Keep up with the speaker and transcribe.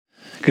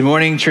Good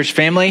morning, church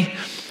family.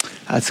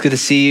 It's good to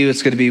see you.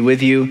 It's good to be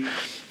with you.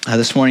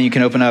 This morning you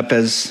can open up,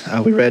 as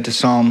we read, to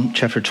Psalm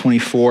chapter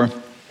 24.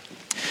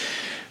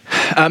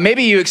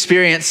 Maybe you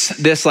experience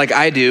this like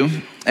I do,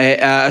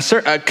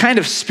 a kind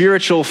of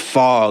spiritual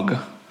fog. I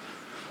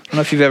don't know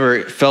if you've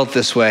ever felt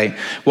this way.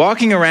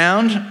 Walking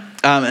around,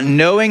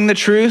 knowing the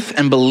truth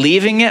and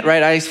believing it,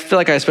 right? I feel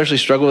like I especially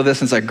struggle with this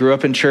since I grew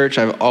up in church.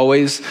 I've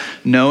always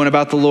known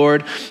about the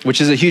Lord,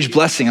 which is a huge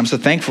blessing I'm so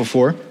thankful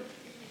for.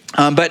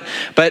 But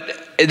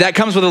that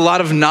comes with a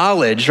lot of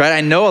knowledge, right?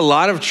 I know a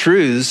lot of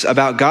truths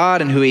about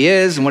God and who he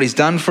is and what he's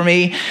done for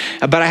me,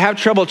 but I have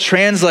trouble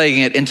translating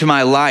it into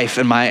my life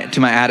and to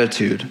my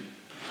attitude.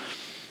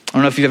 I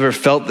don't know if you've ever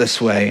felt this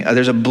way.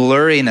 There's a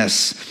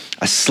blurriness,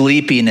 a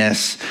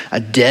sleepiness, a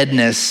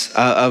deadness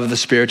of the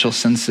spiritual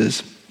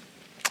senses.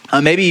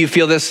 Maybe you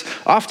feel this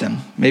often.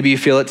 Maybe you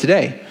feel it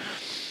today.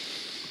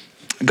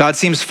 God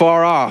seems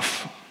far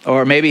off.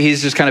 Or maybe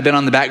he's just kind of been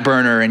on the back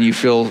burner and you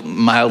feel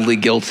mildly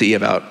guilty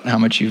about how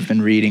much you've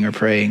been reading or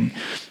praying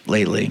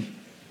lately.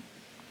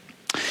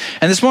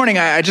 And this morning,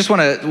 I just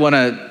want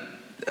to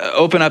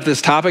open up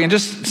this topic and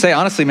just say,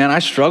 honestly, man, I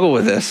struggle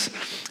with this.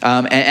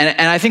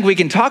 And I think we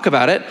can talk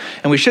about it,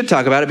 and we should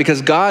talk about it,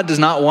 because God does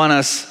not want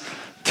us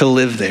to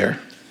live there.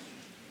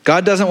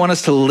 God doesn't want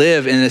us to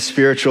live in this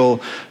spiritual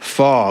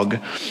fog.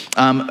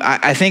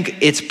 I think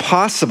it's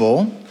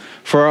possible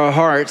for our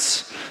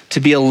hearts to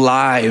be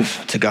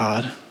alive to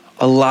God,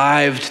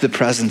 alive to the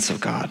presence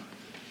of God.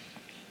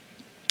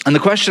 And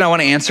the question I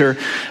want to answer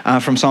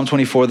from Psalm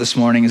 24 this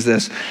morning is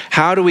this: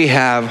 how do we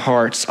have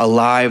hearts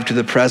alive to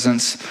the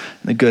presence,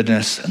 the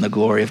goodness, and the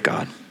glory of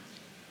God?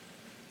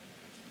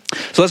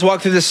 So let's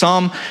walk through this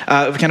psalm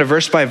kind of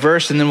verse by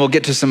verse, and then we'll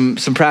get to some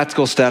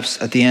practical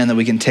steps at the end that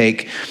we can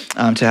take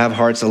to have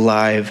hearts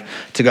alive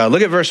to God.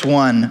 Look at verse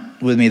 1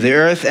 with me. The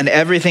earth and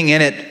everything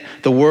in it,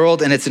 the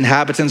world and its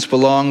inhabitants,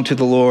 belong to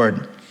the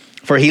Lord.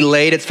 For he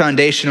laid its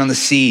foundation on the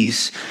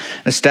seas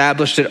and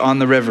established it on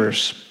the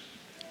rivers.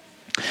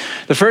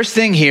 The first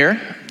thing here,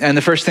 and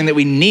the first thing that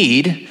we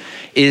need,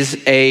 is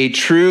a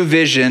true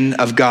vision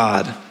of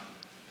God,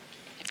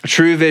 a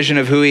true vision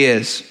of who he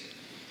is.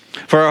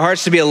 For our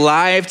hearts to be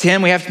alive to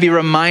him, we have to be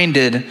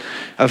reminded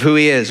of who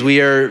he is. We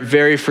are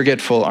very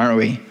forgetful, aren't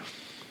we?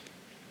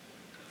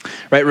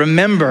 Right?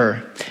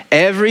 Remember,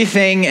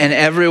 everything and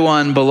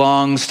everyone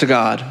belongs to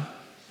God.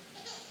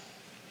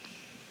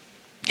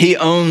 He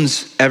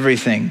owns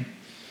everything.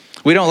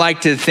 We don't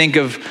like to think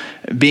of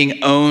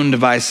being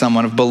owned by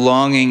someone, of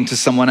belonging to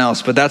someone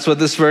else, but that's what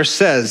this verse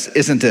says,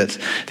 isn't it?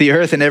 The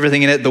earth and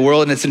everything in it, the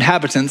world and its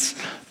inhabitants,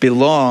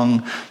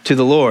 belong to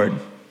the Lord.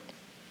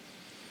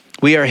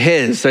 We are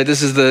his, right?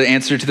 This is the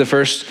answer to the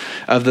first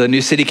of the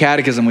New City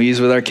Catechism we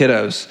use with our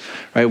kiddos,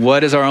 right?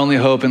 What is our only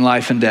hope in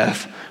life and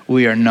death?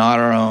 We are not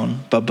our own,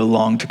 but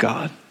belong to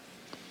God.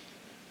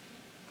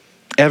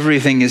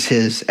 Everything is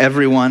his.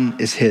 Everyone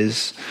is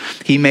his.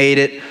 He made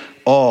it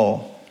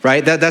all,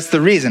 right? That's the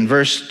reason.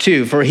 Verse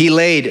 2, for he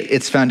laid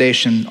its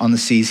foundation on the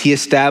seas. He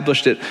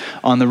established it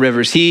on the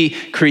rivers. He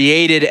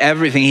created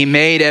everything. He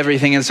made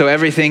everything. And so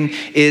everything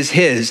is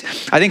his.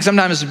 I think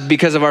sometimes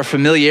because of our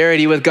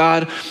familiarity with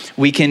God,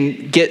 we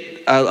can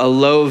get a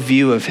low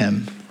view of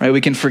him, right?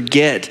 We can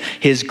forget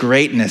his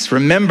greatness.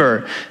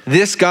 Remember,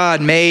 this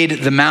God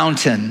made the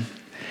mountain.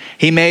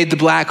 He made the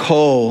black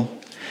hole.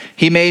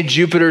 He made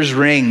Jupiter's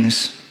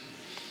rings.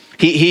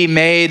 He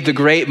made the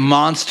great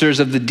monsters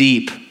of the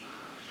deep.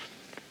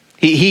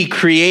 He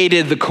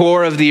created the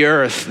core of the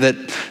earth that,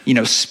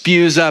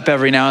 spews up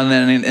every now and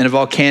then in a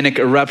volcanic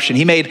eruption.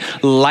 He made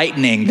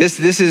lightning. This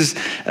is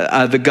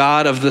the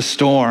God of the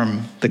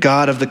storm, the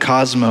God of the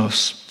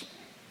cosmos.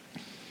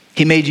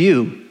 He made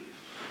you.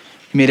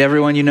 He made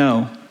everyone you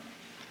know.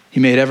 He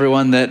made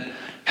everyone that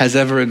has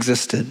ever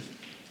existed.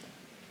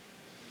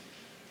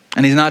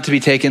 And he's not to be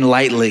taken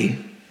lightly.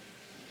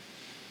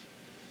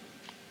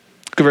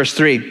 Look at verse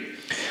 3.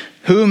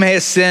 Who may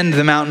ascend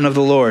the mountain of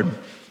the Lord?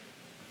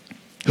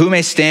 Who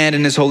may stand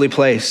in his holy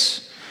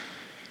place?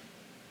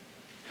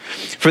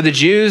 For the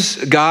Jews,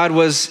 God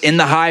was in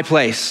the high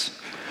place.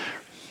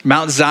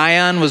 Mount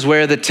Zion was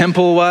where the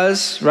temple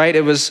was, right?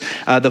 It was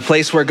the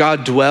place where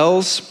God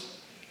dwells.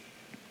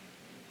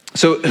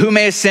 So who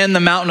may ascend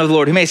the mountain of the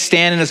Lord? Who may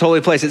stand in his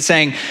holy place? It's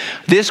saying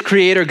this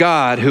creator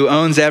God who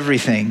owns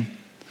everything,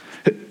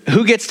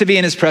 who gets to be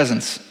in his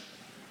presence?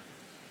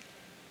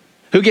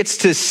 Who gets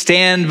to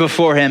stand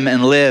before him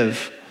and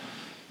live?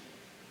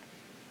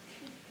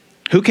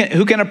 Who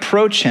can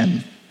approach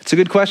him? It's a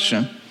good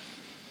question.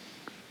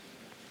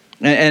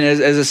 And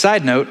as a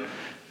side note,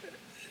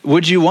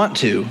 would you want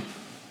to?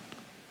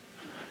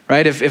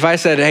 Right? If I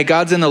said, hey,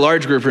 God's in the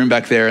large group room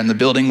back there and the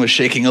building was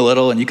shaking a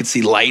little and you could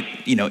see light,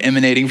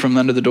 emanating from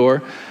under the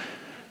door,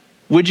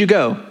 would you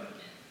go?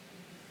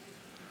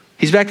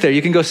 He's back there.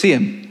 You can go see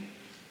him.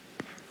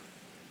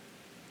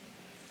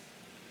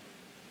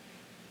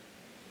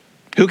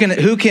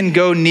 Who can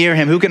go near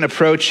him? Who can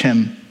approach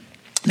him?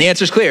 The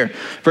answer is clear.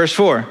 Verse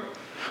 4,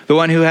 the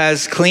one who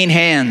has clean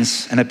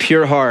hands and a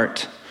pure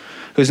heart,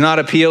 who has not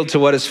appealed to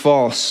what is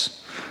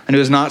false and who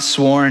has not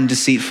sworn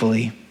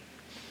deceitfully.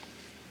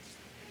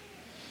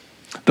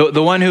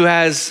 The one who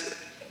has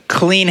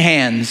clean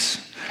hands.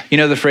 You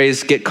know the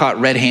phrase, get caught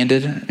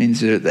red-handed? It means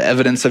the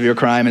evidence of your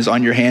crime is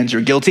on your hands,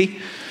 you're guilty.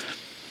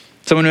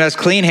 Someone who has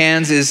clean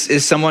hands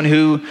is someone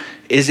who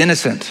is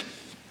innocent.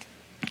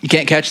 You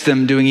can't catch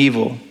them doing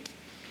evil.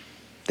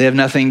 They have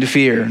nothing to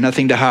fear,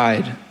 nothing to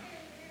hide.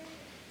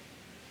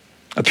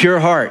 A pure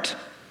heart.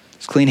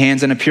 It's clean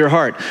hands and a pure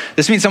heart.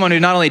 This means someone who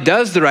not only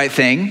does the right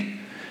thing,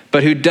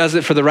 but who does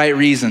it for the right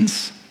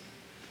reasons.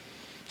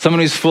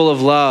 Someone who's full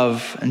of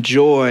love and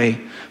joy,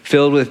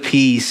 filled with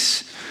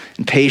peace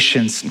and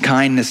patience and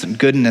kindness and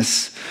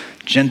goodness,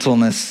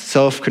 gentleness,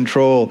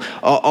 self-control.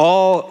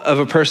 All of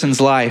a person's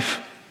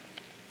life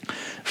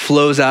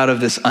flows out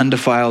of this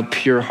undefiled,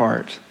 pure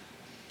heart.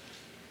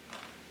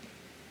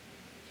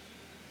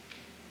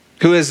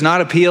 Who has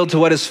not appealed to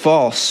what is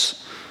false.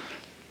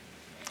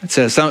 It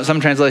says,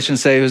 some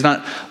translations say, who has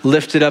not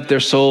lifted up their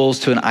souls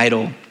to an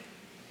idol.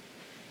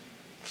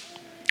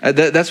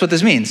 That's what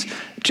this means.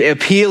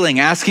 Appealing,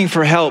 asking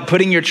for help,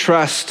 putting your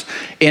trust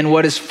in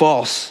what is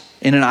false,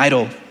 in an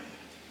idol.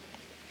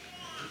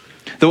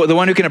 The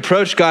one who can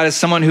approach God is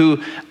someone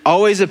who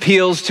always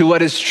appeals to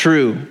what is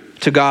true,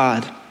 to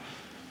God.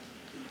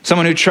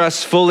 Someone who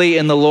trusts fully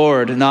in the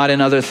Lord, not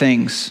in other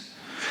things.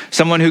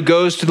 Someone who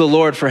goes to the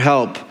Lord for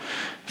help,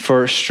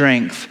 for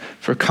strength,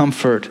 for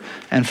comfort,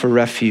 and for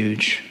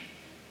refuge.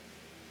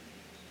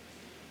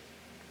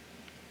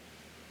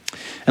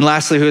 And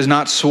lastly, who has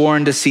not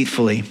sworn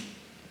deceitfully.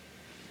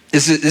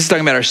 This is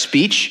talking about our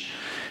speech,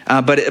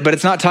 but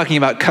it's not talking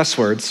about cuss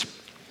words.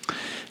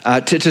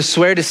 To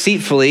swear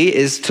deceitfully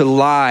is to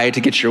lie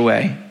to get your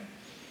way.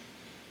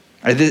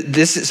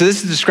 This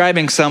is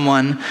describing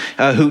someone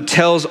who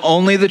tells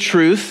only the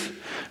truth,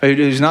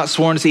 who's not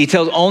sworn to. He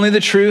tells only the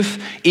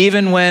truth,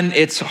 even when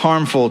it's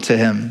harmful to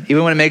him,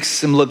 even when it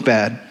makes him look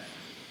bad.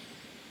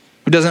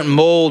 Who doesn't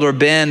mold or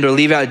bend or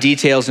leave out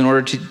details in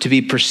order to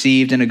be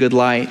perceived in a good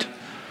light.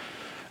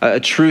 A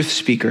truth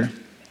speaker.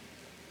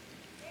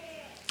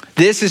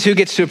 This is who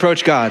gets to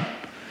approach God.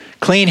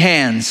 Clean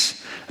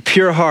hands, a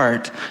pure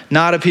heart,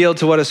 not appealed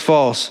to what is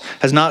false,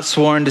 has not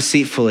sworn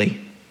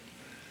deceitfully.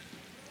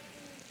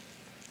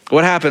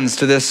 What happens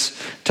to this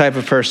type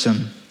of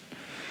person?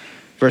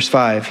 Verse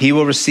 5, he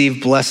will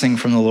receive blessing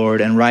from the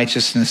Lord and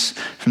righteousness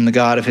from the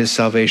God of his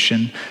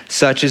salvation.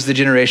 Such is the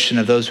generation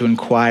of those who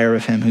inquire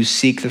of him, who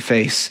seek the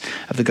face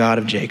of the God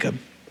of Jacob.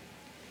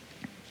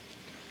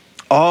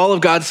 All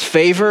of God's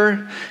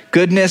favor,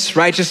 goodness,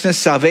 righteousness,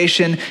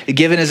 salvation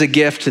given as a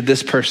gift to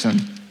this person.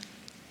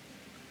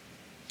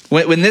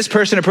 When this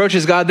person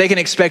approaches God, they can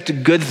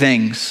expect good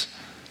things.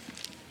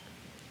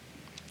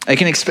 They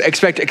can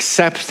expect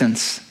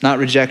acceptance, not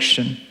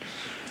rejection.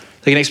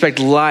 They can expect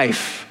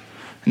life,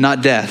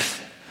 not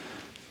death.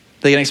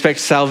 They can expect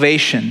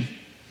salvation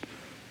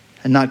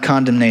and not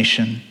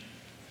condemnation.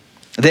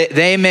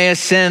 They may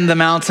ascend the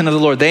mountain of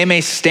the Lord. They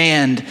may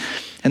stand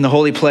in the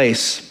holy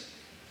place.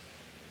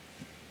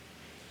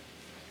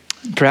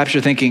 Perhaps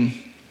you're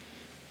thinking,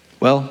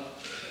 well,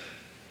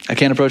 I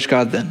can't approach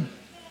God then.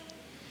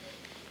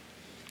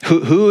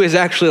 Who is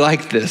actually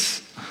like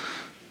this?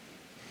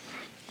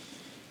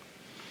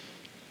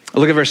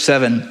 Look at verse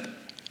 7.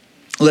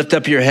 Lift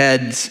up your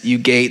heads, you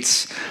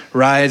gates.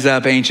 Rise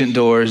up, ancient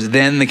doors.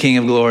 Then the King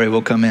of glory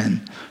will come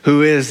in.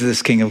 Who is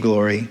this King of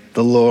glory?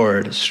 The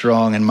Lord,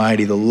 strong and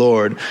mighty. The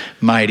Lord,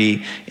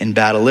 mighty in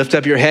battle. Lift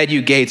up your head,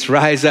 you gates.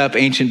 Rise up,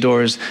 ancient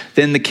doors.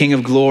 Then the King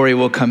of glory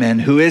will come in.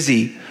 Who is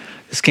he?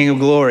 This King of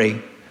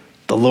glory,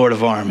 the Lord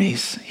of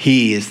armies.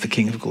 He is the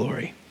King of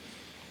glory.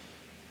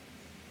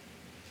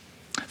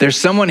 There's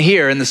someone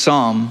here in the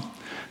psalm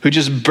who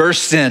just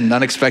bursts in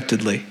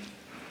unexpectedly.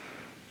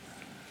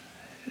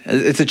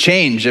 It's a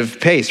change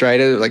of pace, right?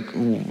 Like,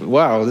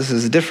 wow, this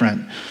is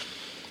different.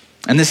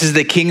 And this is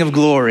the King of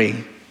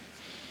glory.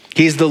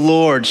 He's the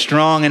Lord,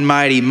 strong and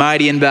mighty,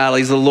 mighty in battle.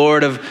 He's the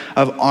Lord of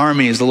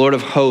armies, the Lord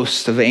of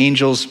hosts, of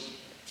angels'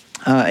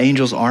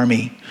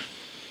 army.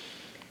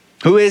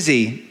 Who is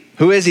he?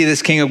 Who is he,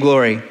 this King of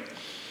glory?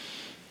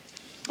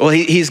 Well,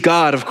 he's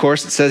God, of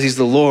course. It says he's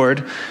the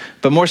Lord.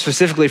 But more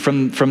specifically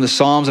from the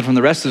Psalms and from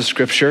the rest of the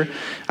Scripture,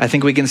 I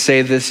think we can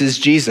say this is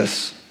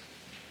Jesus.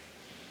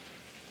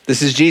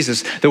 This is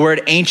Jesus. The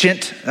word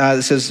ancient,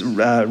 it says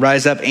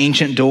rise up,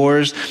 ancient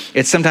doors.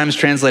 It's sometimes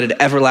translated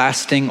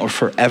everlasting or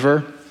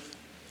forever.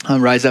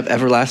 Rise up,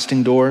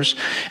 everlasting doors.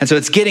 And so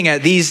it's getting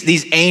at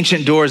these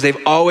ancient doors. They've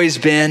always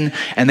been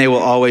and they will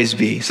always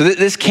be. So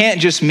this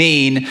can't just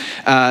mean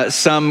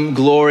some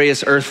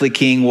glorious earthly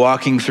king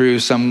walking through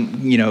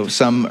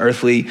some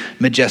earthly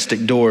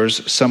majestic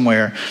doors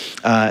somewhere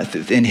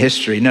in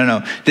history.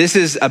 No. This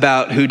is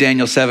about who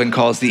Daniel 7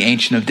 calls the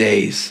Ancient of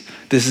Days.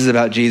 This is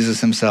about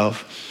Jesus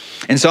himself.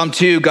 In Psalm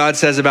 2, God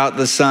says about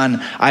the Son,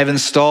 I've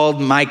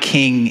installed my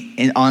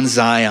king on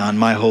Zion,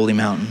 my holy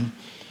mountain.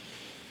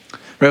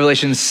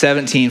 Revelation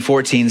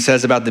 17:14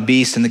 says about the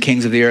beast and the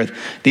kings of the earth,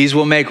 these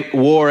will make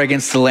war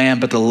against the Lamb,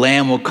 but the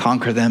Lamb will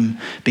conquer them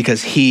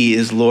because he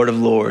is Lord of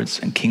lords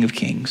and King of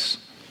kings.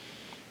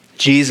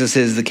 Jesus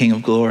is the King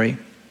of glory.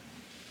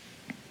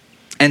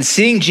 And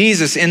seeing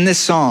Jesus in this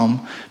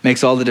psalm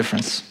makes all the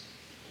difference.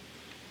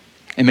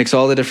 It makes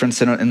all the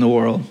difference in the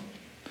world.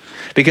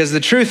 Because the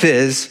truth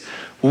is,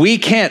 we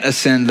can't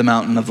ascend the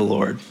mountain of the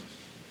Lord.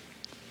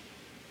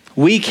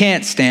 We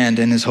can't stand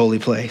in his holy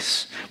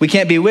place. We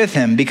can't be with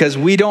him because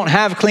we don't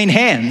have clean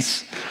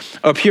hands,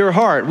 a pure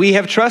heart. We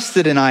have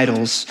trusted in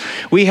idols.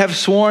 We have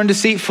sworn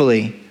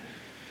deceitfully.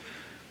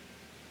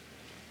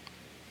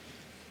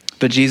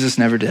 But Jesus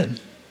never did.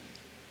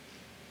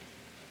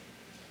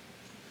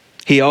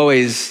 He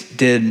always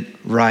did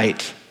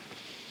right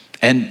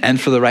and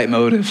for the right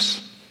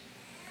motives.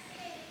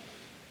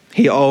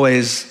 He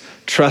always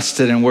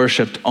trusted and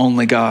worshiped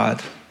only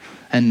God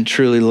and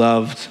truly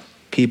loved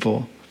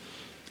people.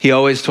 He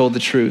always told the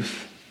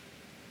truth.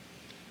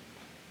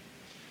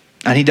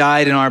 And he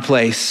died in our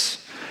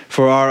place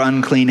for our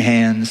unclean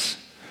hands,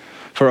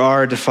 for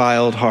our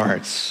defiled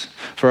hearts,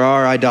 for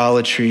our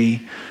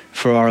idolatry,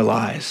 for our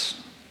lies.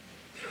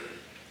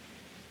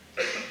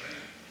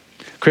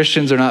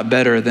 Christians are not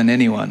better than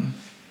anyone.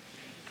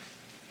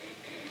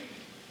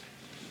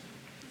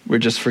 We're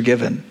just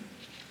forgiven,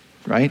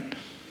 right?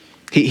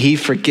 He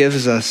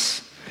forgives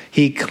us.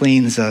 He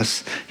cleans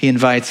us. He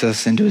invites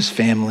us into his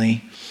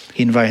family.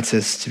 He invites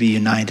us to be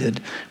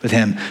united with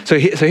him. So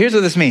here's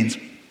what this means.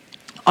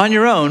 On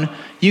your own,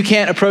 you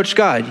can't approach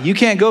God. You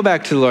can't go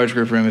back to the large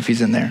group room if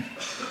he's in there,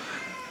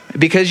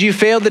 because you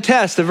failed the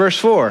test of verse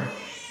 4.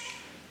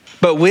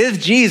 But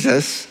with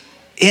Jesus,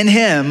 in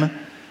him,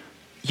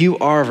 you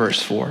are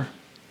verse 4.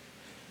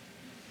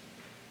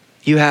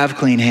 You have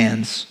clean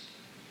hands.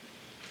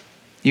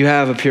 You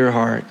have a pure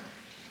heart.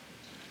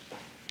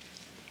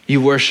 You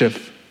worship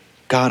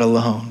God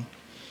alone.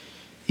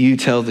 You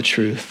tell the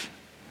truth.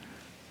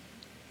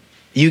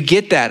 You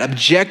get that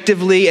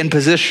objectively and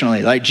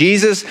positionally. Like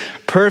Jesus'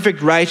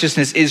 perfect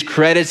righteousness is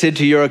credited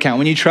to your account.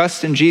 When you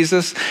trust in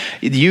Jesus,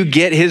 you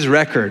get his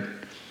record,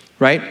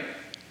 right?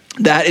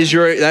 That is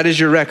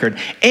your record.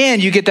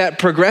 And you get that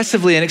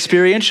progressively and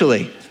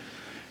experientially.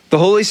 The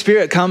Holy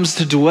Spirit comes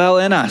to dwell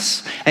in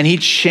us, and he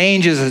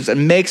changes us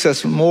and makes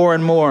us more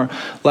and more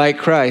like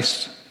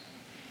Christ.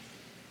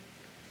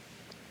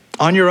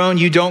 On your own,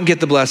 you don't get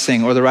the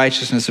blessing or the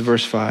righteousness of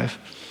verse 5.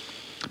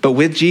 But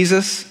with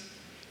Jesus,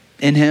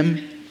 in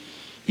him,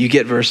 you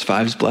get verse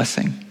 5's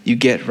blessing. You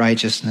get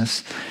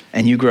righteousness,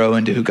 and you grow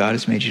into who God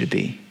has made you to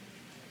be.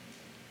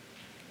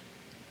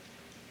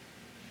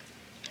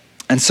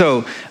 And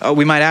so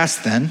we might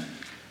ask then,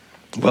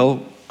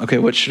 well, okay,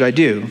 what should I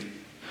do?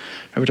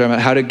 We're talking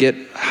about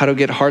how to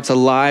get hearts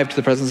alive to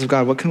the presence of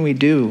God. What can we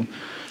do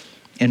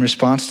in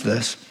response to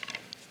this?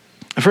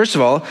 First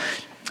of all,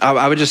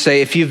 I would just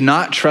say if you've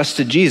not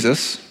trusted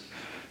Jesus,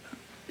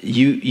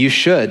 you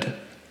should.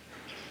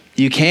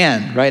 You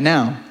can right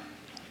now.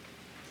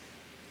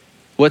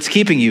 What's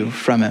keeping you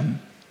from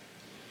him?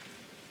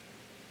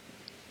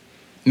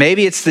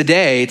 Maybe it's the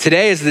day.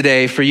 Today is the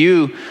day for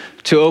you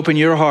to open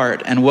your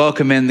heart and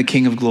welcome in the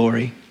King of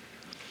Glory.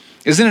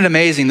 Isn't it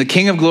amazing? The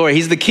King of Glory,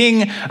 he's the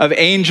King of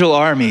angel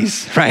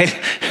armies, right?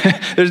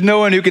 There's no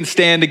one who can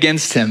stand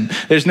against him.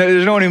 There's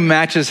no one who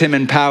matches him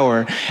in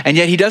power. And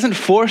yet he doesn't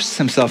force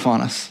himself on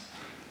us.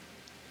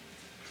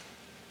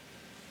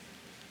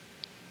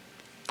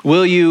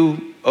 Will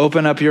you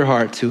open up your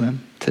heart to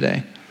him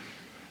today?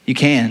 You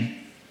can.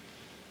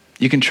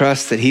 You can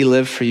trust that he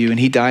lived for you and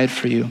he died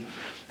for you,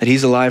 that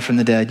he's alive from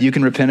the dead. You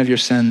can repent of your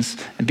sins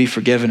and be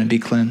forgiven and be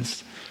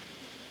cleansed.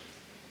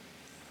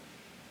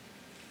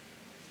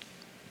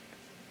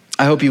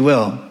 I hope you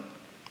will.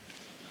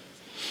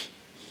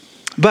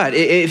 But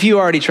if you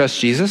already trust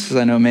Jesus, as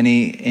I know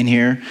many in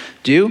here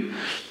do,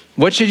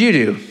 what should you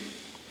do?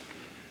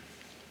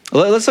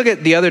 Let's look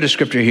at the other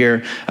descriptor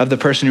here of the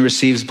person who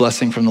receives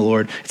blessing from the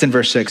Lord. It's in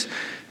verse 6.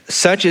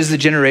 Such is the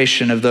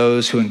generation of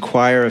those who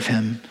inquire of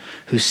him,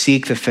 who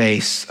seek the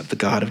face of the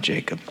God of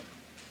Jacob.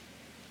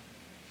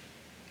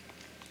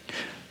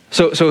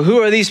 So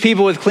who are these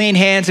people with clean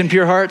hands and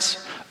pure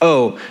hearts?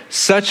 Oh,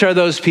 such are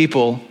those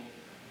people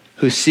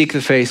who seek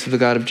the face of the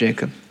God of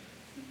Jacob.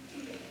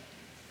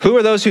 Who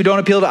are those who don't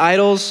appeal to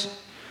idols?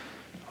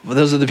 Well,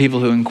 those are the people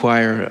who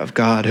inquire of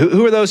God.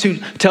 Who are those who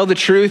tell the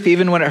truth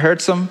even when it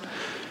hurts them?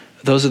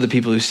 Those are the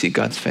people who seek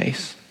God's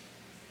face.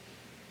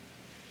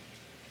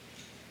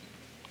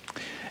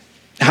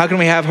 How can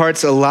we have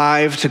hearts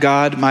alive to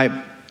God?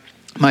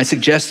 My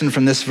suggestion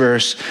from this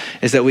verse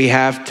is that we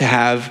have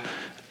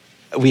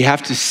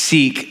to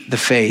seek the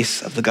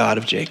face of the God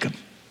of Jacob.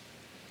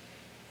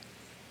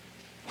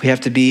 We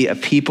have to be a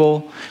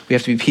people, we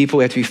have to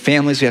be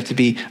families, we have to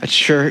be a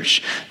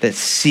church that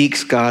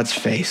seeks God's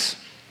face.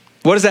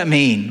 What does that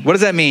mean? What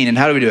does that mean and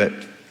how do we do it?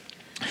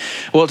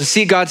 Well, to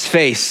see God's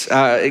face,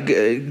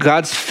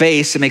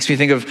 it makes me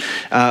think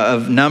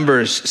of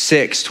Numbers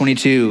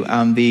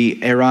 6:22, the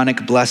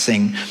Aaronic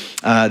blessing.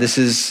 This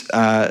is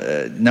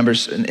number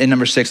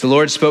 6. The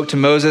Lord spoke to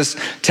Moses,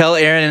 tell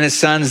Aaron and his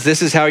sons,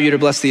 this is how you're to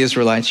bless the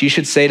Israelites. You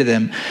should say to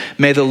them,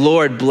 may the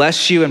Lord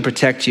bless you and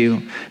protect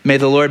you. May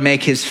the Lord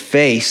make his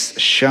face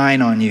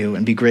shine on you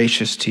and be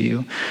gracious to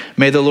you.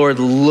 May the Lord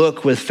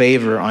look with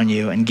favor on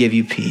you and give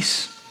you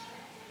peace.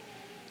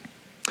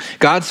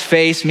 God's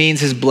face means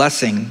his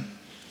blessing.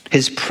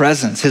 his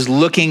presence, his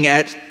looking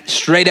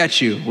straight at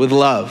you with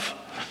love.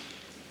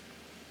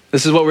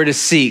 This is what we're to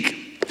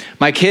seek.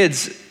 My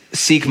kids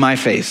seek my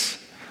face.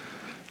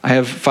 I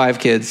have 5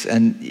 kids,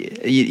 and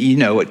you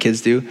know what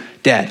kids do.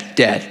 Dad,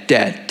 dad,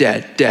 dad,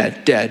 dad,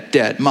 dad, dad,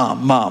 dad,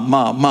 mom, mom,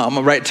 mom, mom,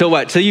 right? Till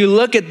what? Till you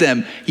look at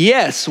them.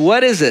 Yes,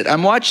 what is it?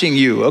 I'm watching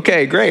you.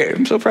 Okay, great.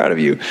 I'm so proud of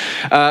you.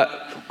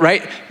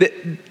 Right?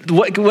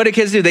 What do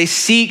kids do? They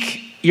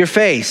seek your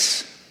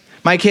face.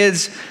 My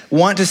kids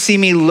want to see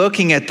me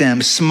looking at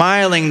them,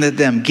 smiling at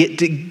them.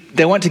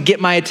 They want to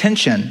get my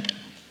attention.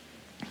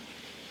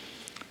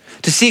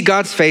 To see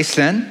God's face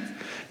then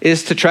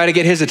is to try to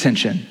get his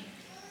attention.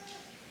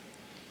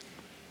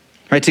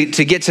 Right,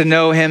 to get to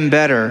know him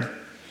better,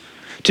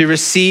 to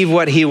receive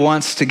what he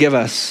wants to give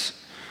us,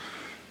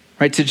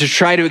 right, to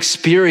try to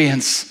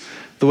experience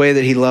the way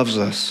that he loves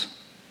us.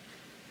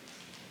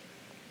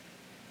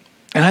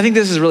 And I think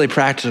this is really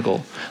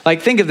practical.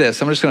 Like, think of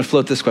this. I'm just going to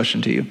float this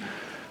question to you.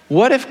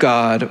 What if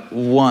God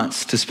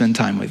wants to spend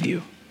time with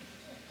you?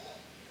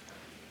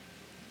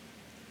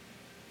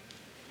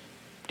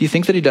 Do you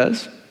think that he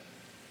does?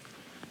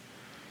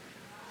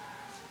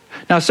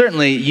 Now,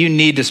 certainly, you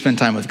need to spend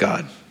time with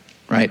God.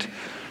 Right?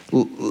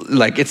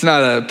 Like, it's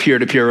not a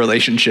peer-to-peer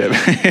relationship,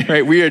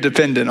 right? We are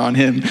dependent on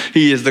him.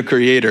 He is the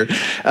creator.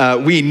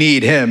 We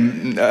need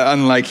him,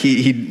 unlike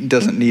he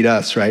doesn't need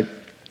us, right?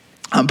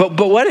 But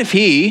what if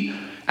he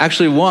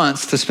actually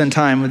wants to spend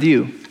time with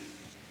you?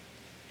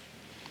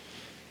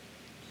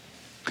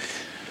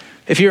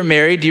 If you're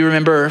married, do you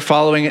remember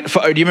falling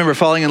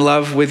in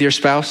love with your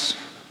spouse?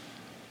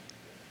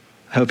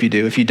 I hope you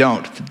do. If you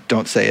don't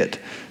say it.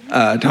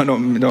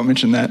 Don't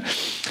mention that.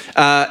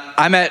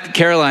 I met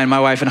Caroline, my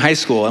wife, in high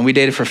school, and we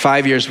dated for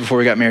 5 years before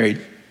we got married,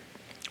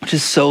 which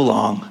is so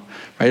long,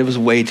 right? It was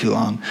way too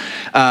long.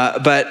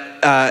 But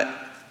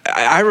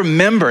I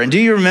remember, and do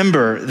you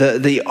remember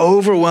the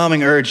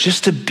overwhelming urge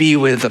just to be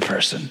with the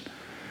person?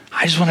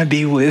 I just want to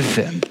be with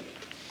them,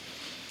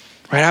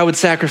 right? I would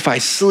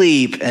sacrifice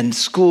sleep and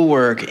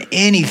schoolwork,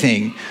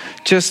 anything,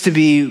 just to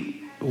be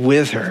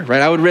with her,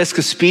 right? I would risk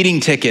a speeding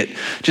ticket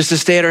just to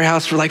stay at her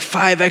house for like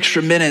 5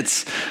 extra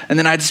minutes, and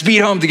then I'd speed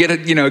home to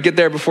get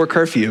there before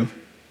curfew.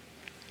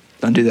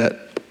 Don't do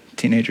that,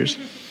 teenagers.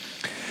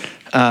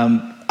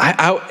 Why?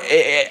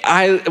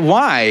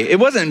 It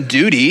wasn't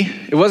duty.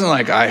 It wasn't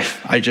like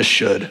I just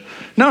should.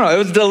 No, it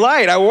was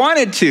delight. I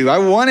wanted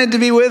to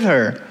be with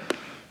her.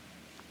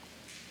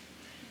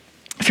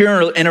 If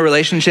you're in a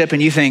relationship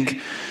and you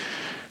think,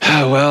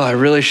 oh, well, I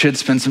really should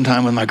spend some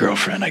time with my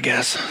girlfriend, I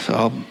guess, so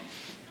I'll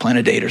plan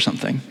a date or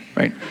something,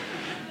 right?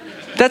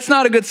 That's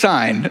not a good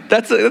sign.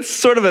 That's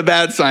sort of a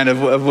bad sign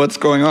of what's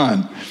going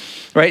on,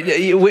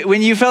 right?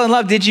 When you fell in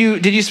love, did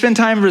you spend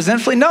time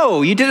resentfully?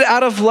 No, you did it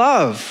out of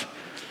love.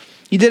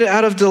 You did it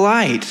out of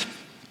delight.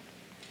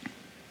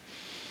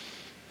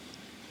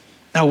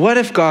 Now, what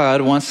if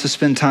God wants to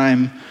spend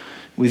time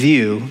with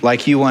you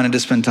like you wanted to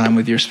spend time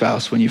with your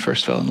spouse when you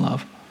first fell in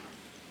love?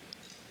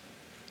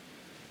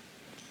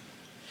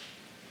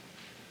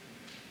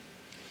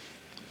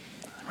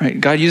 Right?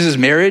 God uses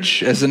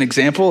marriage as an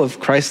example of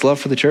Christ's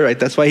love for the church. Right?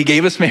 That's why he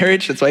gave us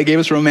marriage. That's why he gave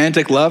us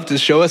romantic love, to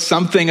show us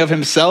something of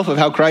himself, of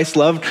how Christ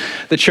loved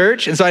the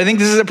church. And so I think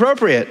this is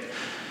appropriate.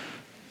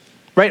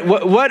 Right?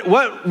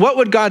 What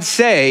would God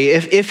say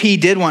if he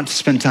did want to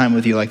spend time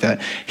with you like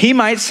that? He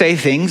might say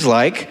things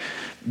like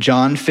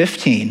John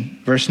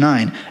 15, verse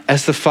 9,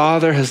 as the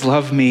Father has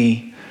loved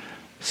me,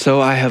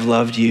 so I have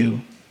loved you.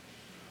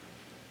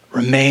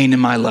 Remain in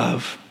my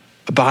love.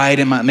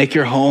 Make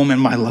your home in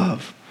my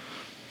love.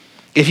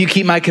 If you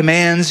keep my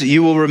commands,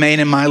 you will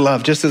remain in my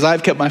love, just as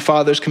I've kept my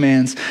Father's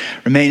commands,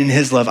 remain in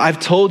his love. I've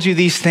told you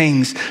these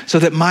things so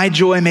that my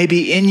joy may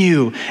be in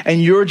you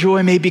and your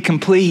joy may be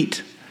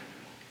complete.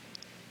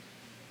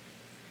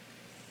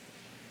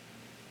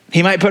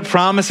 He might put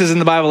promises in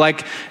the Bible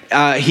like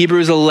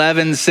Hebrews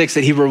 11:6,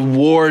 that he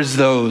rewards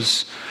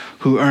those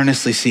who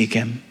earnestly seek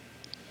him.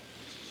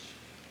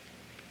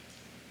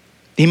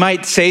 He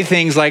might say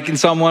things like in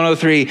Psalm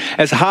 103,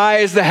 as high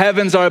as the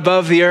heavens are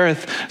above the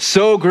earth,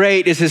 so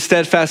great is his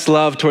steadfast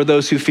love toward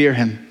those who fear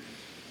him.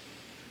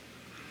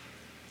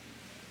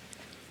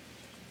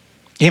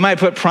 He might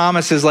put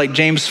promises like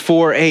James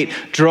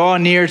 4:8, draw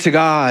near to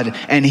God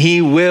and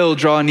he will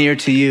draw near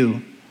to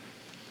you.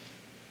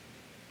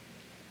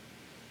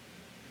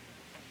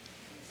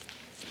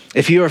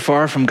 If you are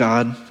far from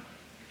God,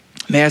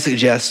 may I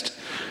suggest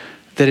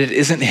that it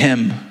isn't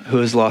him who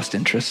has lost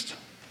interest.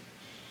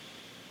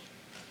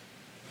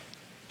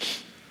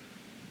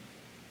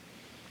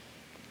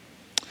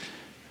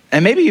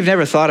 And maybe you've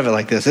never thought of it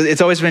like this.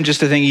 It's always been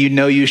just a thing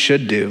you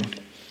should do,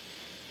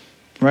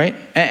 right?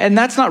 And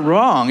that's not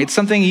wrong. It's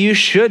something you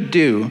should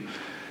do.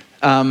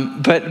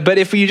 But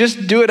if you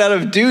just do it out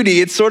of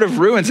duty, it sort of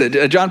ruins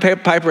it. John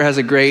Piper has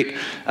the great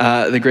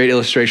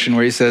illustration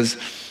where he says,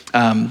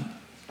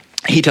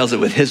 he tells it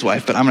with his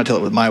wife, but I'm going to tell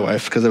it with my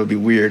wife because it would be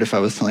weird if I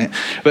was telling it.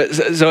 But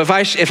so if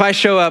I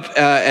show up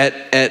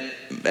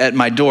at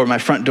my door, my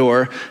front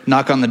door,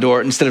 knock on the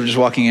door, instead of just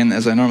walking in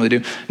as I normally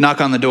do, knock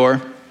on the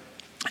door,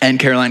 And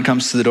Caroline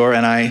comes to the door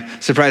and I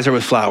surprise her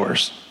with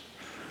flowers.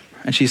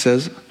 And she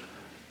says,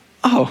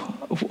 "Oh,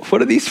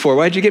 what are these for?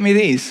 Why'd you get me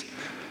these?"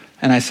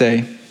 And I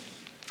say,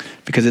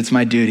 "Because it's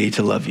my duty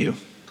to love you.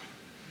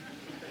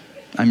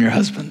 I'm your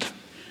husband."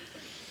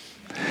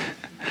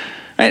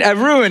 Right?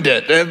 I've ruined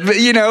it.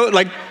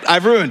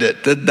 I've ruined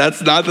it.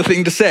 That's not the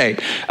thing to say,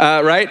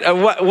 right?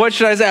 What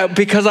should I say?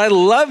 Because I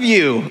love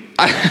you.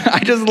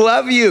 I just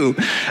love you.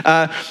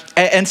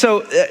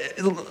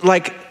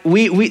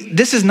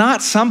 This is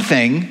not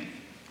something,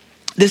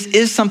 this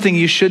is something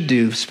you should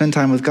do. Spend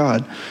time with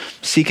God.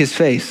 Seek his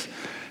face.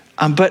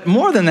 But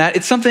more than that,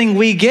 it's something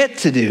we get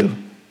to do.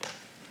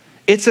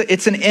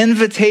 It's an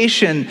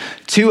invitation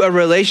to a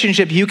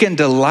relationship you can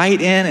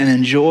delight in and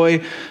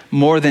enjoy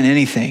more than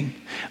anything.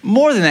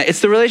 More than that,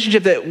 it's the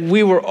relationship that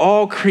we were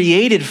all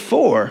created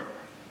for.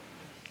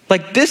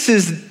 Like, this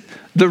is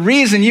the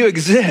reason you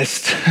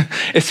exist.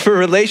 It's for a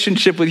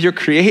relationship with your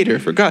Creator,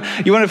 for God.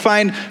 You want to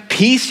find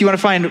peace, you want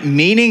to find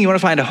meaning, you want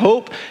to find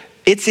hope,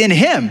 it's in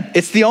him.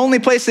 It's the only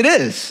place it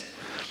is.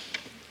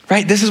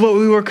 Right? This is what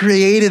we were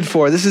created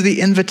for. This is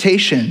the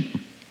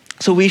invitation.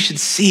 So we should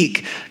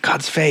seek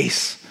God's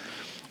face.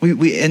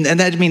 And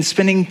that means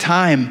spending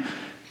time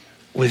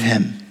with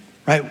him,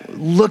 right?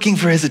 Looking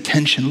for his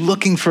attention,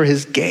 looking for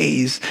his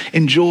gaze,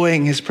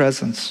 enjoying his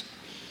presence.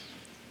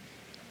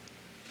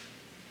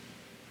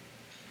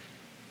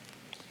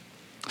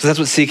 So that's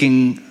what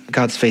seeking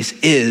God's face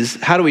is.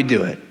 How do we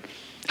do it?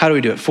 How do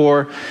we do it?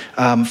 Four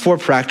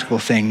practical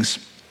things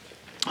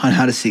on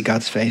how to seek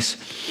God's face.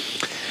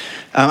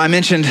 I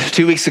mentioned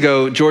 2 weeks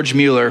ago, George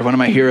Mueller, one of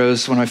my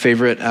heroes, one of my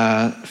favorite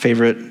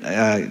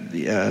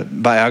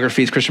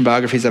biographies, Christian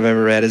biographies I've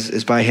ever read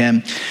is by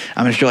him.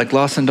 If you're like,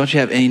 "Lawson, don't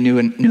you have any new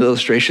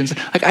illustrations?"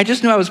 Like, I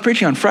just knew I was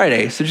preaching on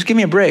Friday, so just give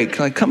me a break.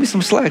 Like, cut me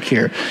some slack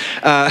here.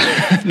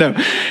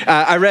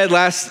 I read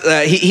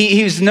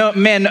he was a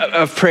man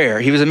of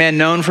prayer. He was a man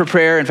known for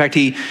prayer. In fact,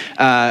 he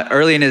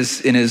early in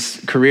his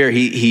career,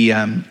 he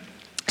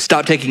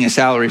stopped taking a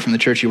salary from the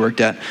church he worked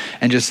at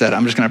and just said,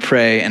 "I'm just going to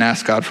pray and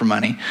ask God for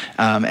money.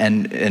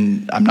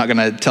 And I'm not going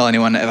to tell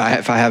anyone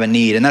if I have a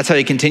need." And that's how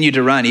he continued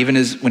to run. Even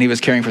when he was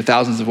caring for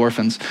thousands of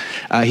orphans,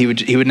 he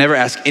would never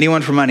ask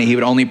anyone for money. He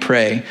would only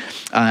pray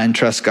and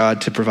trust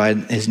God to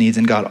provide his needs,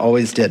 and God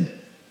always did.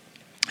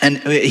 And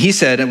he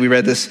said, and we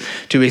read this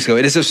 2 weeks ago,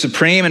 "It is of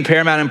supreme and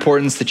paramount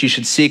importance that you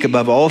should seek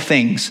above all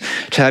things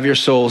to have your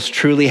souls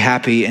truly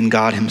happy in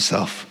God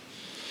himself.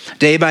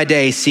 Day by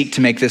day, seek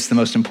to make this the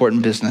most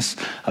important business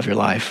of your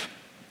life."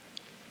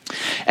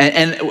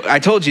 And I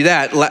told you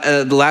that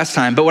the last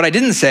time, but what I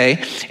didn't say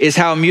is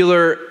how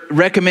Mueller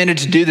recommended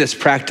to do this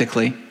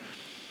practically.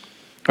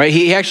 Right?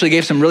 He actually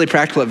gave some really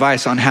practical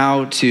advice on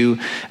how to,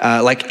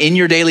 in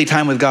your daily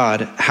time with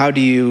God, how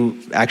do you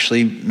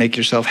actually make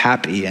yourself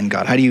happy in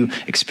God? How do you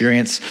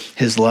experience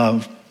his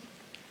love?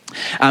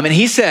 And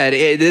he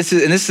said, this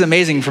is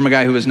amazing from a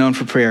guy who was known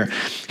for prayer.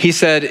 He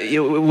said,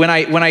 when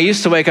I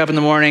used to wake up in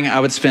the morning, I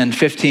would spend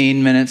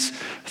 15 minutes,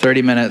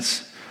 30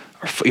 minutes,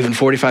 or even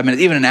 45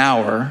 minutes, even an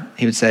hour,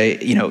 he would say,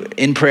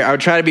 in prayer. I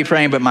would try to be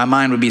praying, but my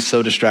mind would be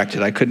so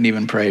distracted. I couldn't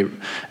even pray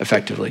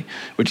effectively,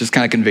 which is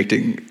kind of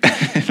convicting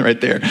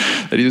right there,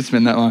 that he would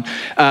spend that long.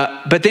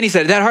 But then he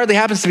said, that hardly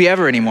happens to me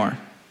ever anymore.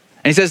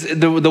 And he says,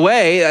 the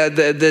way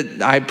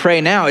that I pray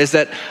now is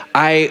that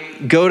I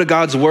go to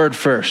God's word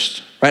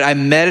first. Right? I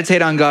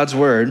meditate on God's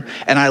word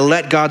and I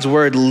let God's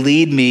word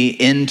lead me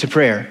into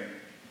prayer.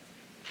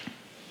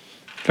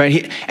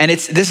 Right? I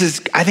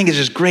think it's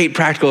just great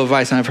practical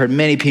advice, and I've heard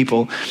many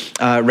people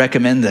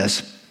recommend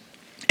this.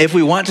 If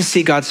we want to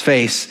see God's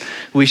face,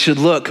 we should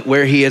look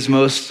where he has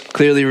most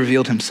clearly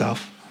revealed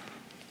himself.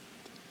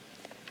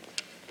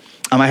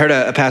 I heard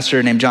a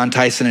pastor named John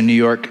Tyson in New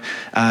York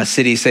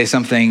City say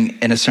something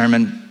in a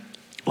sermon,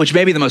 which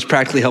may be the most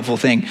practically helpful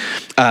thing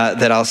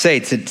that I'll say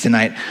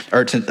tonight,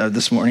 or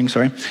this morning,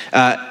 sorry.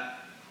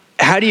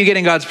 How do you get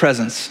in God's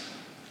presence?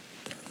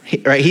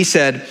 He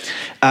said,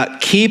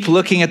 keep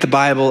looking at the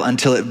Bible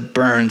until it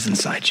burns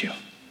inside you.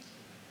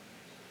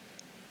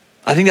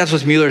 I think that's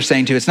what Mueller's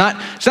saying too. It's not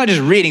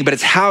just reading, but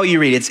it's how you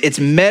read. It's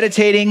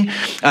meditating.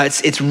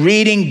 It's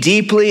reading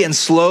deeply and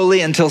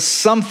slowly until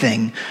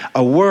something,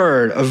 a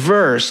word, a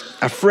verse,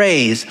 a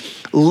phrase,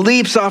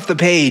 leaps off the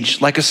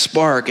page like a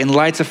spark and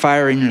lights a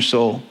fire in your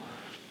soul.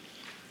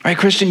 Right,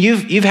 Christian,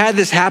 you've had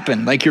this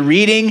happen. Like, you're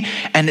reading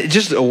and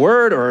just a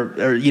word or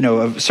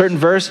a certain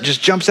verse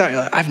just jumps out.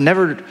 You're like, I've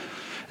never,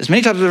 as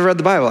many times as I've read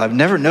the Bible, I've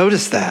never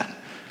noticed that.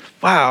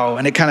 Wow,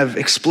 and it kind of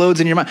explodes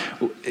in your mind.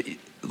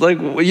 Like,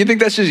 you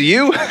think that's just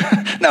you?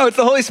 No, it's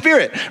the Holy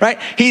Spirit, right?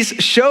 He's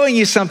showing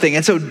you something.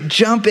 And so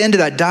jump into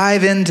that,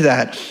 dive into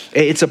that.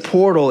 It's a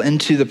portal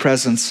into the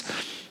presence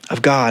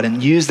of God,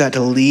 and use that to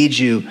lead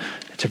you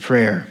to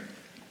prayer.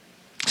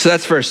 So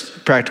that's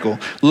first, practical.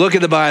 Look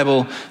at the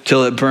Bible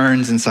till it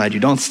burns inside you.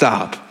 Don't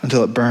stop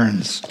until it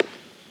burns.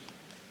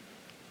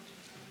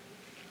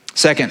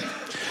 Second,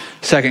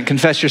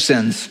 confess your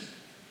sins.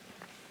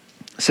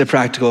 It's a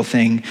practical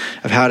thing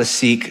of how to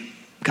seek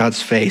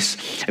God's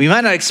face. And you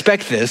might not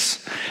expect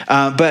this,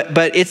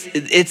 but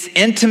it's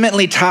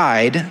intimately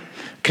tied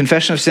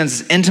Confession of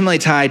sins is intimately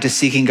tied to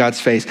seeking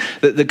God's face.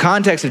 The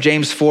context of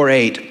James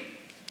 4:8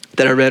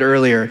 that I read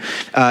earlier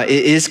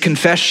is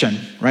confession,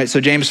 right?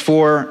 So James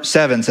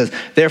 4:7 says,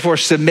 therefore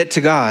submit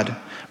to God.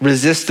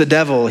 Resist the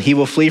devil, he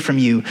will flee from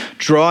you.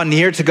 Draw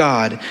near to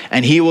God,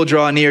 and he will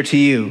draw near to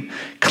you.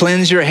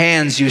 Cleanse your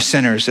hands, you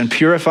sinners, and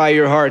purify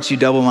your hearts, you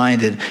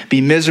double-minded.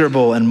 Be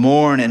miserable and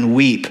mourn and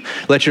weep.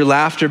 Let your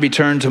laughter be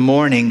turned to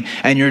mourning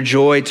and your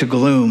joy to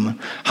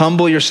gloom.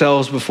 Humble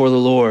yourselves before the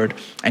Lord,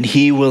 and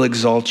he will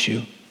exalt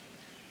you.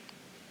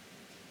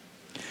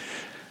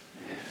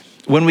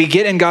 When we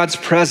get in God's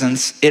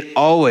presence, it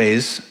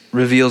always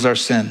reveals our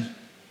sin.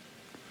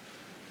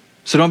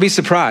 So don't be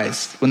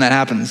surprised when that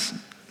happens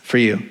for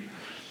you,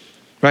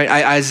 right?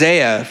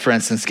 Isaiah, for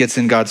instance, gets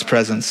in God's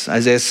presence.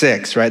 Isaiah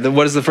 6, right?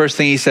 What is the first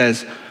thing he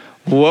says?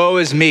 Woe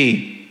is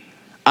me.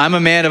 I'm a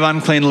man of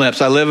unclean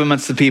lips. I live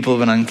amongst the people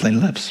of an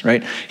unclean lips,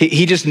 right?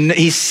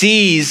 He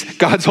sees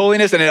God's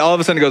holiness and it all of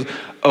a sudden goes,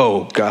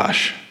 oh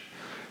gosh.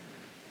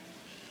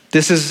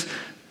 This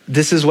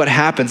is what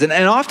happens. And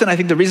often I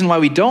think the reason why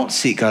we don't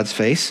seek God's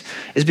face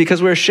is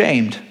because we're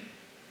ashamed.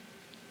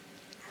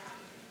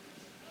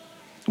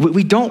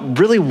 We don't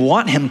really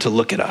want him to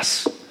look at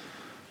us.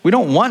 We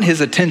don't want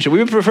his attention. We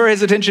would prefer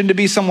his attention to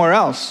be somewhere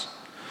else.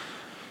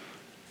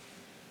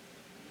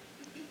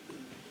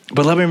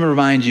 But let me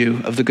remind you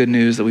of the good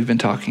news that we've been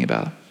talking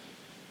about.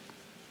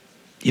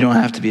 You don't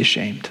have to be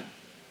ashamed.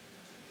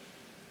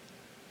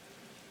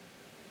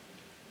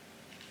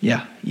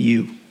 Yeah,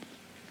 you.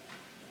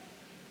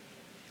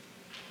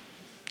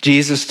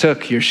 Jesus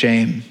took your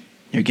shame,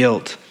 your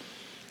guilt,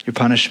 your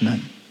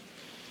punishment.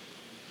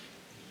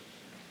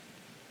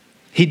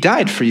 He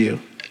died for you.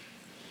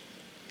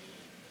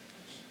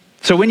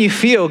 So when you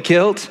feel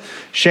guilt,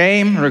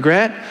 shame,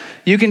 regret,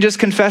 you can just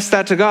confess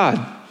that to God.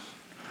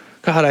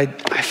 God,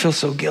 I feel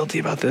so guilty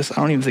about this. I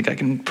don't even think I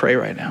can pray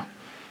right now.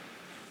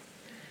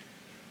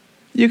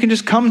 You can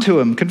just come to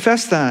him,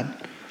 confess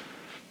that.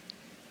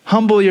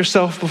 Humble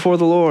yourself before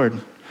the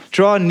Lord.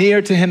 Draw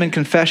near to him in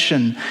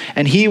confession,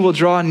 and he will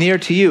draw near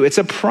to you. It's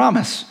a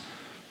promise.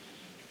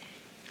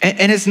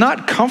 And it's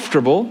not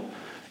comfortable.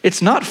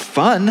 It's not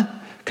fun.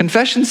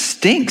 Confession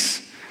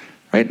stinks,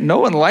 right? No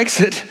one likes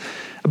it.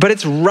 But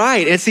it's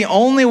right. It's the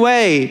only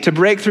way to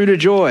break through to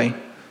joy.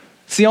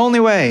 It's the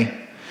only way.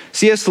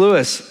 C.S.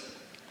 Lewis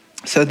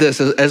said this,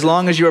 as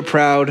long as you are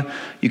proud,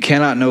 you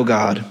cannot know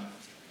God.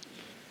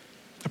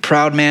 A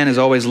proud man is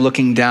always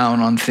looking down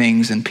on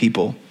things and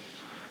people.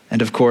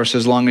 And of course,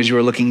 as long as you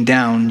are looking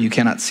down, you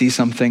cannot see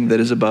something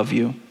that is above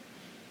you.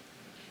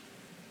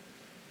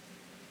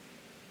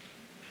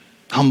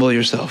 Humble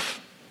yourself.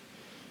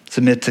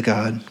 Submit to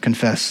God.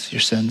 Confess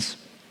your sins.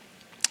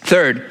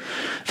 Third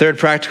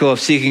practical of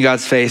seeking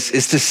God's face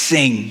is to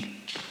sing.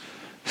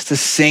 It's to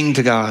sing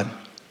to God.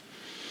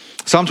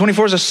 Psalm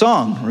 24 is a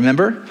song,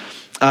 remember?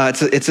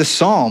 It's a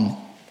psalm.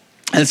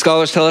 And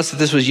scholars tell us that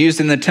this was used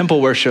in the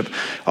temple worship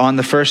on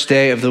the first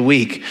day of the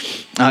week.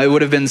 It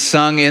would have been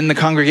sung in the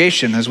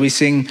congregation as we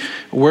sing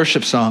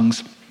worship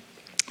songs.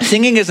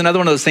 Singing is another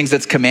one of those things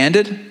that's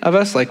commanded of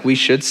us, like we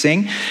should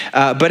sing.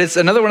 But it's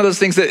another one of those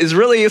things that is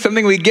really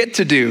something we get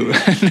to do.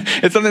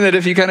 It's something that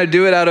if you kind of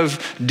do it out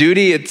of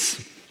duty,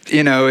 it's,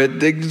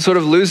 it sort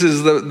of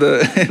loses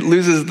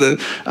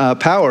the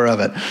power of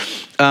it.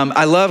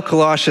 I love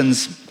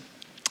Colossians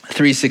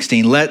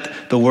 3:16,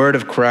 let the word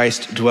of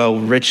Christ dwell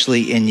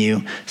richly in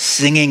you,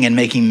 singing and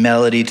making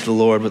melody to the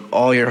Lord with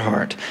all your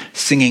heart,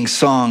 singing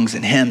songs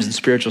and hymns and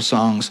spiritual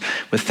songs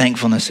with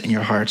thankfulness in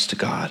your hearts to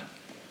God.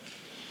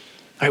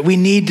 All right, we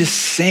need to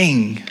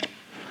sing.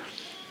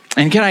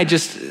 And can I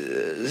just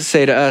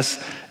say to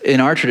us in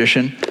our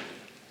tradition,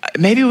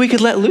 maybe we could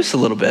let loose a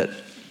little bit,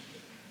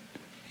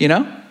 You're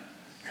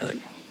like,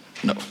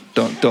 no,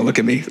 don't look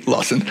at me,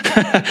 Lawson.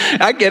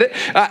 I get it.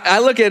 I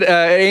look at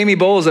Amy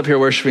Bowles up here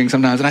worshiping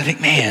sometimes, and I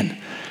think, man,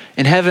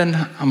 in heaven,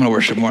 I'm going to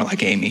worship more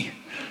like Amy.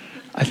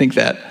 I think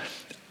that,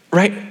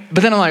 right?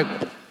 But then I'm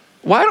like,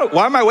 why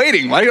am I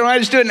waiting? Why don't I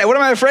just do it? What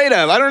am I afraid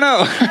of? I don't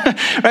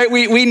know, right?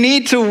 We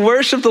need to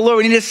worship the Lord.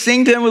 We need to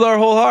sing to him with our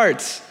whole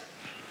hearts.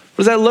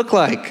 What does that look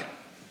like?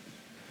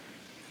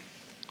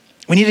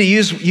 We need to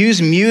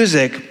use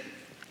music.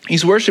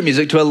 Use worship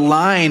music to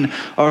align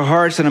our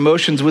hearts and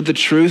emotions with the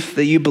truth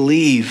that you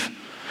believe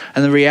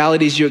and the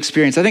realities you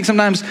experience. I think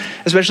sometimes,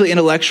 especially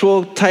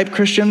intellectual type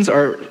Christians,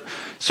 are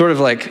sort of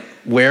like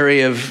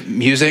wary of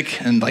music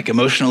and like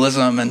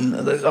emotionalism and,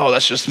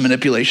 that's just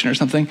manipulation or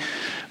something.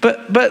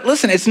 But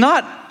listen, it's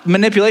not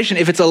manipulation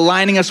if it's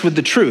aligning us with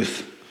the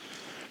truth,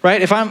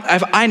 right? If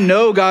I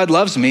know God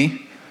loves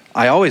me,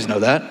 I always know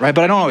that, right?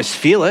 But I don't always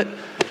feel it.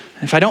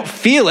 If I don't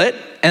feel it,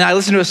 and I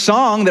listen to a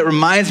song that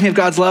reminds me of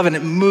God's love and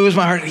it moves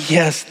my heart,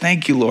 yes,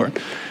 thank you, Lord.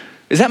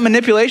 Is that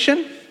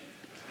manipulation?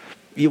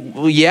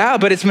 Well, yeah,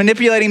 but it's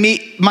manipulating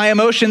my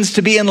emotions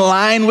to be in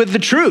line with the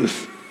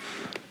truth,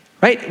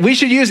 right? We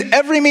should use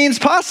every means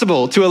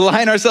possible to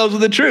align ourselves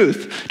with the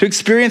truth, to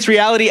experience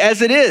reality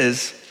as it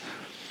is,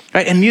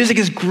 right? And music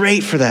is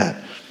great for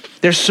that.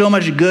 There's so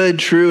much good,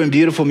 true, and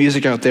beautiful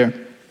music out there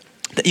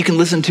that you can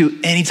listen to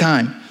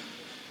anytime.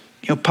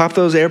 Pop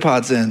those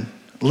AirPods in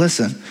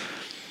listen.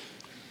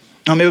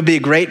 It would be a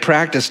great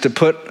practice to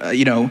put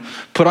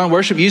on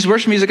worship. Use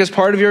worship music as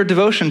part of your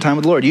devotion time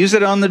with the Lord. Use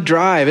it on the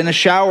drive, in the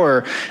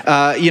shower,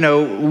 when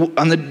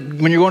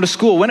you're going to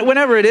school,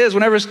 whenever it is,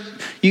 whenever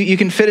you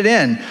can fit it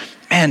in.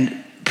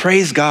 And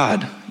praise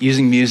God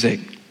using music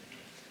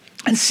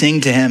and sing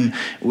to him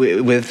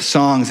with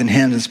songs and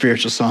hymns and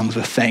spiritual songs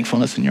with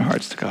thankfulness in your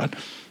hearts to God.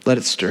 Let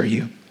it stir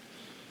you.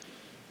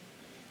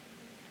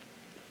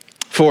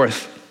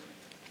 Fourth,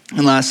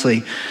 and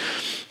lastly,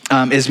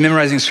 is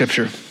memorizing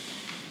scripture.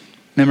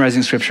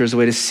 Memorizing scripture is a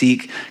way to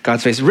seek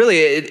God's face. Really,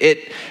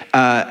 it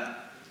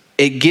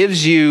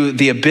gives you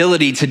the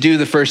ability to do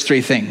the first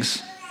three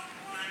things,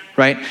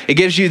 right? It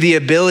gives you the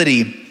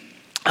ability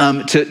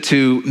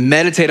to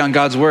meditate on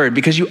God's word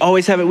because you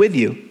always have it with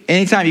you.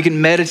 Anytime you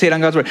can meditate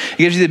on God's word. It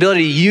gives you the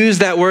ability to use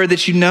that word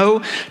that you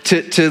know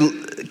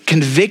to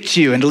convict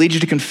you and to lead you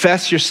to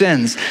confess your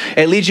sins.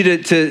 It leads you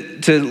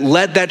to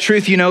let that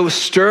truth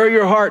stir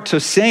your heart to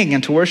sing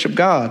and to worship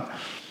God.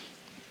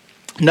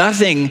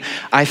 Nothing,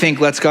 I think,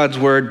 lets God's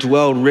word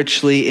dwell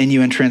richly in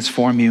you and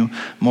transform you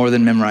more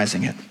than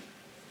memorizing it.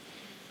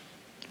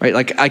 Right?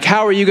 Like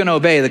how are you going to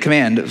obey the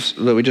command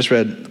that we just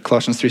read,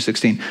 Colossians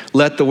 3:16?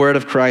 Let the word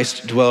of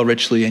Christ dwell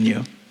richly in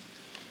you.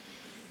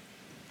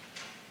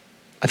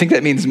 I think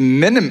that means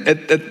minimally,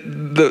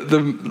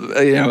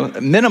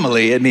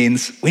 it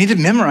means we need to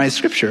memorize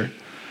scripture.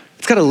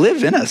 It's got to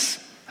live in us.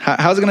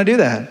 How's it going to do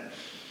that?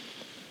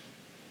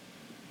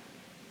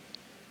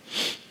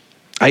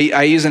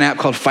 I use an app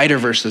called Fighter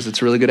Verses. It's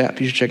a really good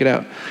app. You should check it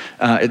out.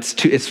 It's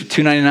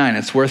 $2.99.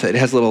 It's worth it. It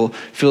has little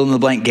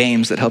fill-in-the-blank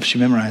games that helps you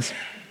memorize.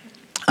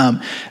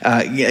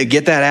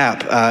 Get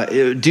that app.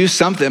 Do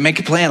something. Make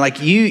a plan.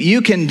 Like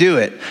you can do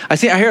it. I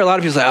hear a lot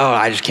of people say, "Oh,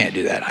 I just can't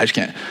do that. I just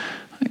can't."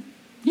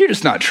 You're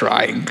just not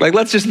trying. Like,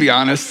 let's just be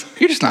honest.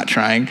 You're just not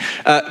trying.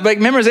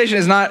 Memorization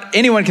is not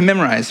anyone can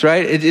memorize,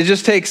 right? It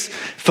just takes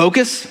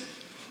focus,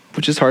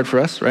 which is hard for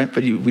us, right?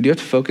 But we do have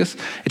to focus.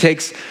 It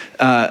takes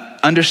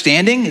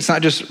understanding. It's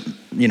not just,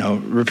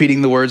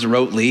 repeating the words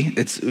rotely.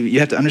 You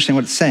have to understand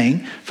what it's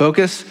saying.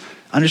 Focus,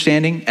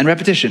 understanding, and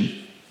repetition.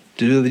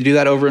 Do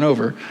that over and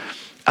over.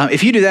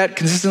 If you do that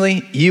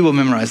consistently, you will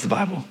memorize the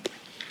Bible.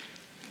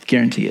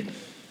 Guarantee it.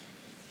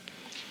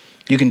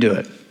 You can do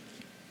it.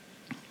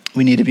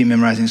 We need to be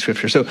memorizing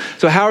scripture. So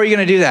how are you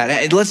going to do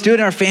that? Let's do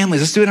it in our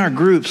families. Let's do it in our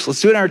groups. Let's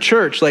do it in our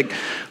church.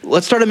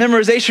 Let's start a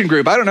memorization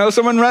group. I don't know,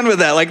 someone run with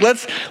that.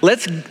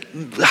 Let's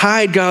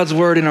hide God's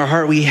word in our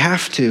heart. We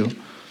have to.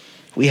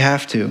 We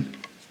have to.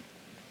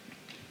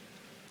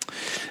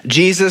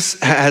 Jesus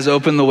has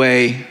opened the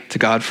way to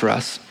God for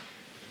us.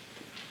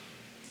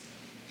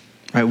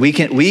 Right? We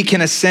can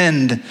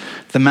ascend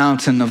the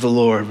mountain of the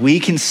Lord. We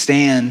can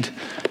stand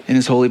in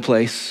his holy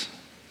place.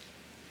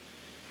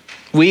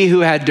 We who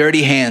had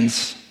dirty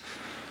hands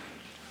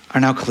are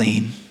now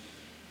clean.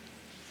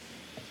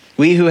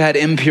 We who had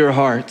impure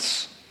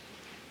hearts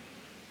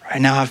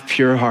right now have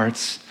pure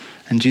hearts.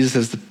 And Jesus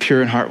says the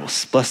pure in heart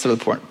blessed are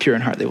the pure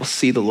in heart, they will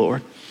see the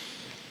Lord.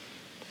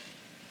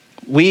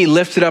 We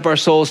lifted up our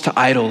souls to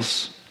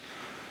idols,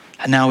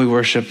 and now we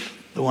worship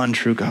the one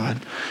true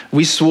God.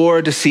 We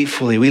swore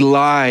deceitfully. We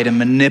lied and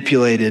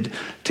manipulated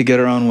to get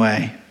our own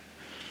way.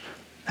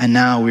 And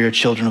now we are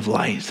children of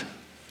light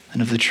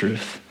and of the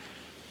truth.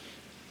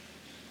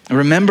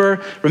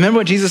 Remember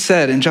what Jesus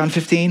said in John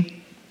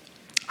 15?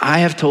 I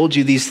have told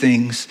you these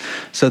things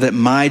so that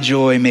my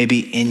joy may be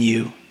in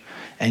you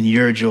and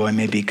your joy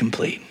may be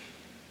complete.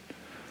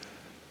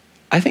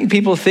 I think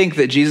people think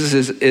that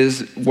Jesus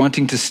is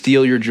wanting to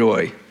steal your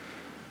joy.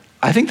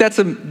 I think that's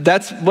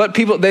what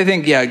they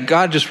think, yeah,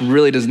 God just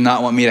really does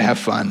not want me to have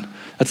fun.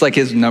 That's like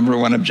his number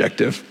one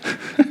objective.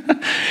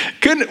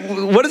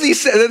 What does he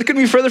say? That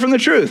couldn't be further from the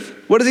truth.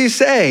 What does he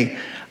say?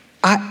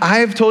 I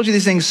have told you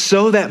these things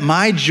so that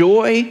my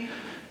joy,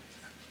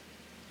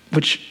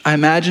 which I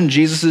imagine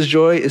Jesus'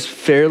 joy is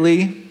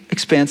fairly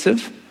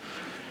expansive,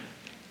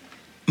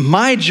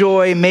 my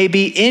joy may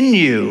be in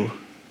you.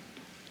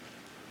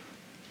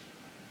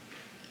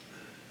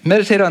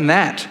 Meditate on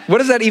that. What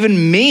does that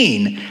even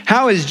mean?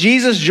 How is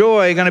Jesus'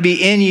 joy going to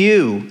be in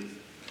you?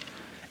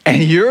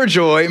 And your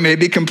joy may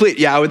be complete.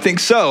 Yeah, I would think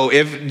so.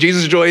 If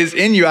Jesus' joy is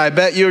in you, I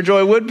bet your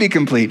joy would be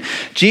complete.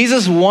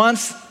 Jesus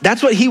wants,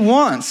 that's what he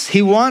wants.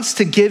 He wants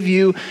to give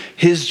you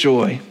his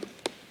joy.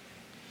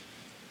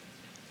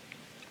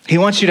 He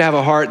wants you to have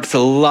a heart that's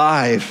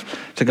alive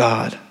to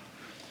God.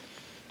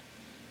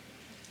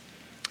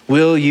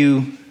 Will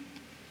you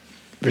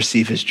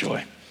receive his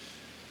joy?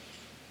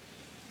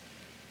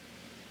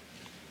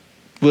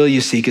 Will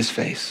you seek his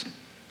face?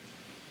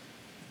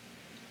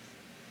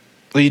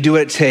 Will you do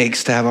what it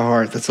takes to have a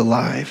heart that's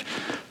alive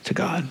to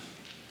God?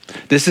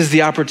 This is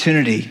the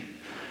opportunity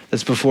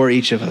that's before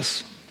each of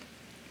us.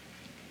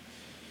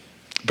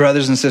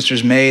 Brothers and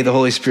sisters, may the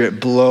Holy Spirit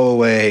blow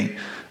away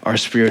our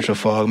spiritual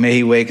fog. May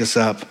he wake us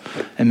up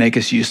and make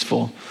us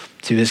useful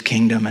to his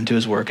kingdom and to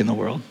his work in the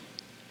world.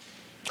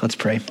 Let's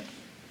pray.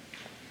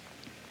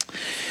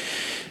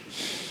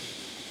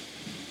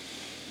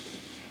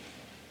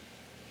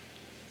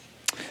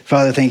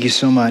 Father, thank you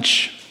so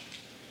much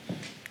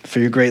for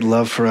your great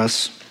love for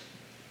us.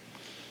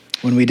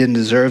 When we didn't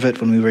deserve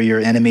it, when we were your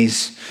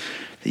enemies,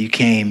 that you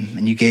came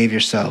and you gave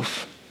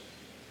yourself.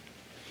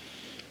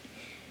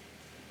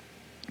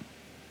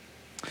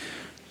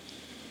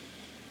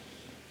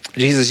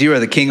 Jesus, you are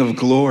the King of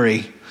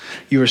glory.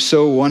 You are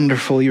so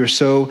wonderful. You are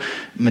so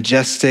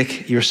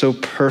majestic. You are so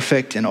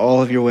perfect in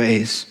all of your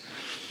ways.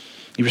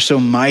 You are so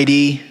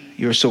mighty.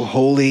 You are so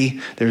holy.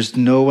 There's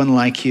no one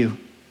like you.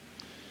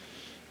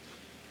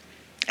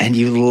 And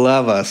you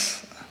love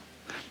us.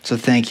 So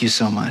thank you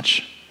so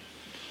much.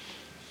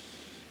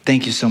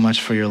 Thank you so much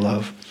for your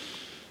love.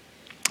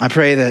 I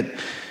pray that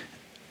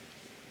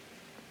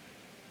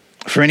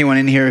for anyone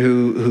in here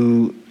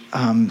who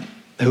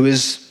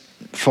is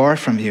far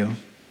from you,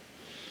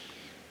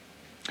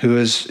 who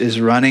is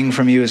running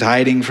from you, is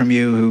hiding from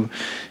you, who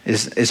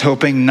is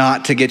hoping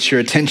not to get your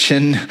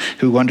attention,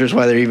 who wonders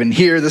why they're even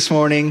here this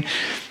morning,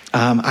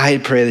 I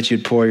pray that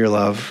you'd pour your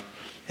love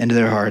into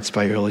their hearts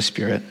by your Holy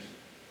Spirit.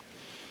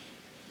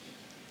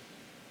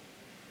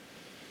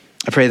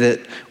 I pray that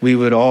we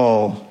would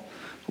all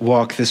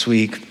walk this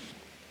week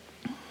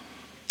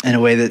in a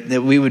way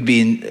that we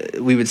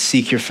would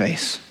seek your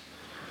face.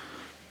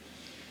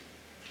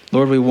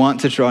 Lord, we want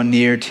to draw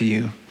near to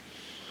you.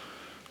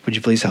 Would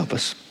you please help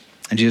us?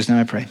 In Jesus' name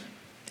I pray.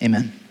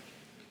 Amen.